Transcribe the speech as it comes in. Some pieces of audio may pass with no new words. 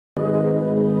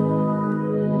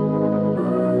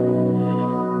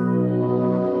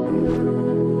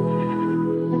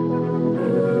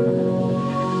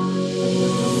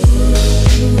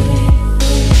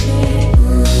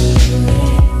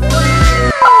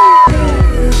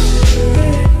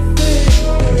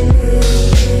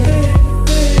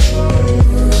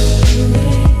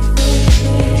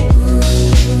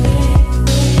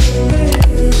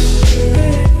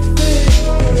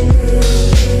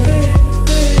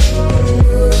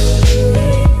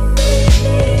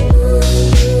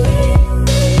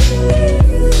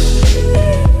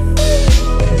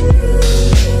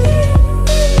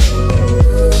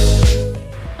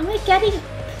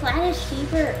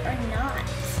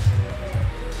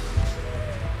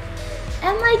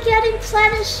Am I getting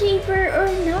Planet Shaper or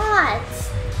not?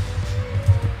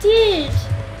 Dude,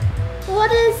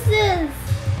 what is this?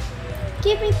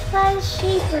 Give me Planet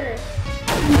Shaper.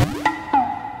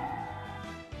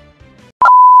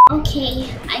 Okay,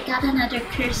 I got another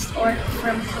cursed orb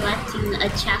from collecting a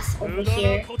chest over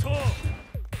here.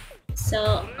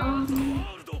 So, I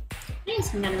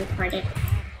guess I'm gonna record it.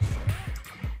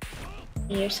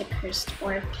 Here's a cursed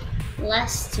orb.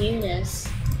 Let's do this.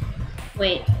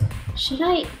 Wait, should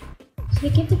I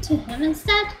give it to him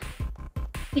instead?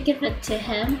 To give it to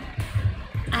him?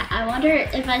 I wonder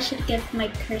if I should give my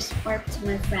cursed orb to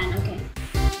my friend. Okay.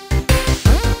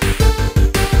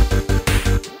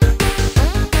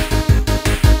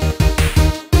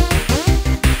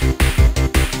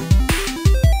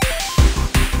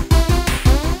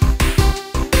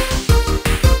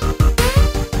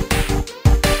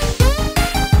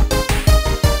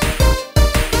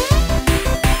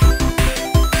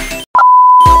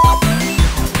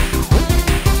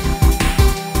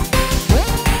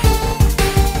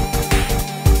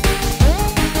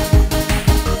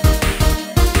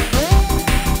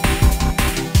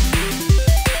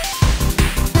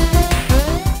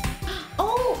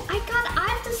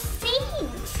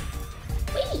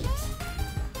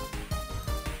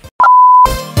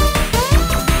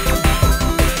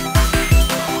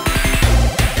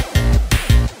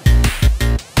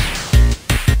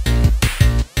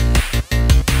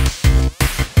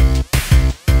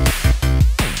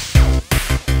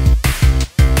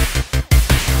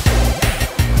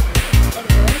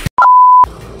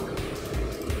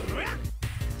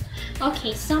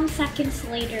 Okay, some seconds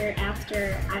later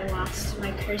after I lost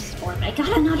my cursed orb, I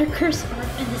got another cursed orb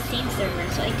in the same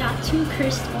server. So I got 2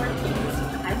 cursed orbs in this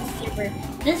private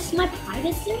server. This is my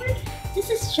private server? This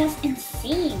is just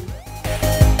insane.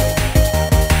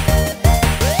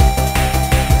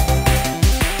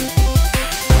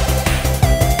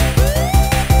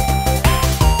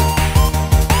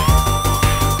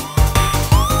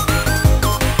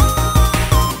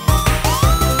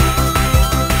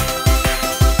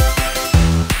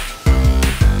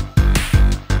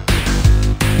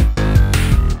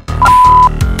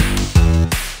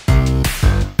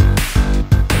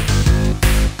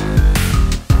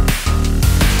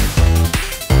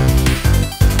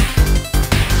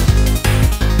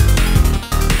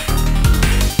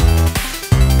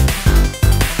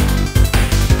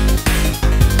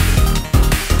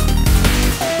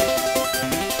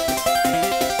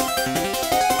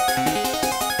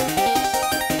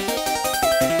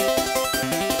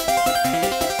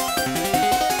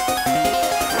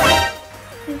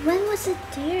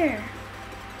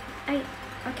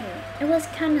 Okay, it was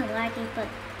kind of laggy, but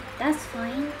that's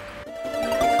fine.